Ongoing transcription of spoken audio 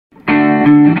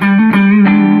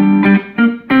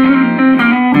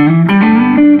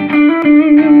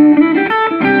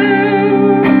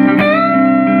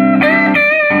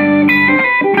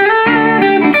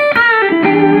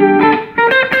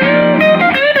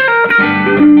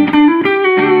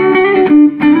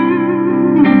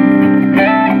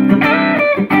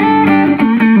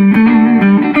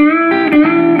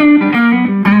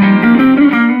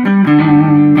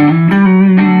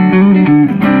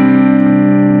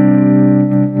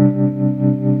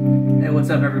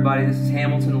This is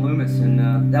Loomis,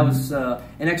 and that was an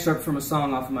excerpt from a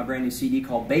song off of my brand new CD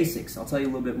called Basics. I'll tell you a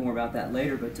little bit more about that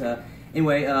later, but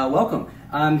anyway, welcome.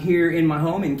 I'm here in my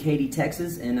home in Katy,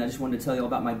 Texas, and I just wanted to tell you all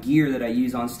about my gear that I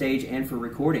use on stage and for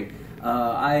recording.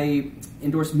 I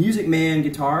endorse Music Man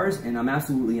guitars, and I'm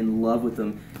absolutely in love with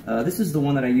them. This is the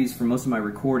one that I use for most of my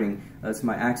recording. It's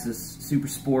my Axis Super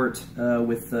Sport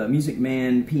with Music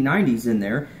Man P90s in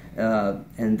there.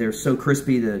 And they're so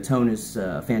crispy, the tone is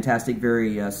fantastic,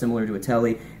 very similar to a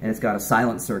Tele, and it's got a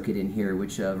silent circuit in here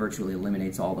which virtually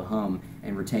eliminates all the hum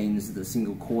and retains the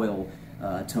single coil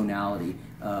tonality.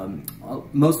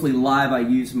 Mostly live I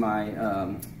use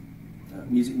my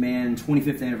Music Man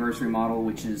 25th anniversary model,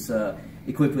 which is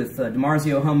equipped with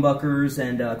DiMarzio humbuckers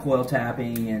and coil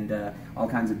tapping and all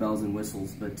kinds of bells and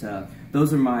whistles, but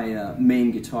those are my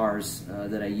main guitars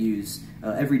that I use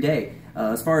every day.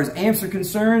 As far as amps are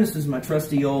concerned, this is my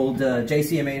trusty old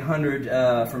JCM 800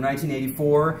 from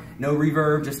 1984. No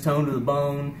reverb, just tone to the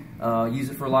bone. Use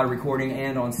it for a lot of recording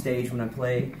and on stage when I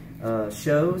play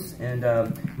shows. And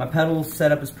my pedal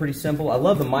setup is pretty simple. I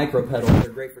love the micro pedals. They're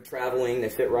great for traveling. They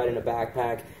fit right in a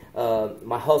backpack.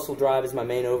 My Hustle drive is my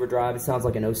main overdrive. It sounds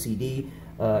like an OCD.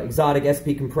 Exotic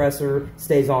SP compressor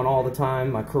stays on all the time.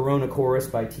 My Corona Chorus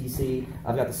by TC.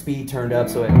 I've got the speed turned up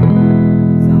so it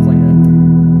sounds like a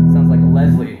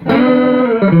Leslie. I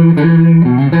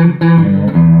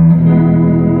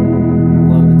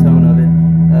love the tone of it.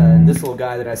 And this little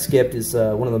guy that I skipped is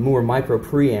one of the Moore micro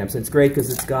preamps. It's great because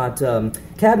it's got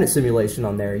cabinet simulation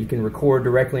on there. You can record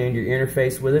directly into your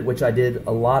interface with it, which I did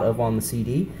a lot of on the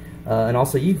CD. And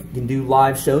also you can do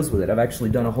live shows with it. I've actually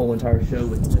done a whole entire show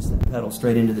with just that pedal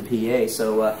straight into the PA.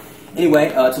 So anyway,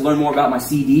 to learn more about my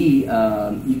CD, you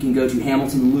can go to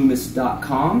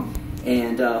HamiltonLoomis.com,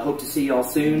 and hope to see y'all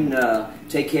soon.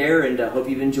 Take care, and hope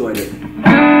you've enjoyed it.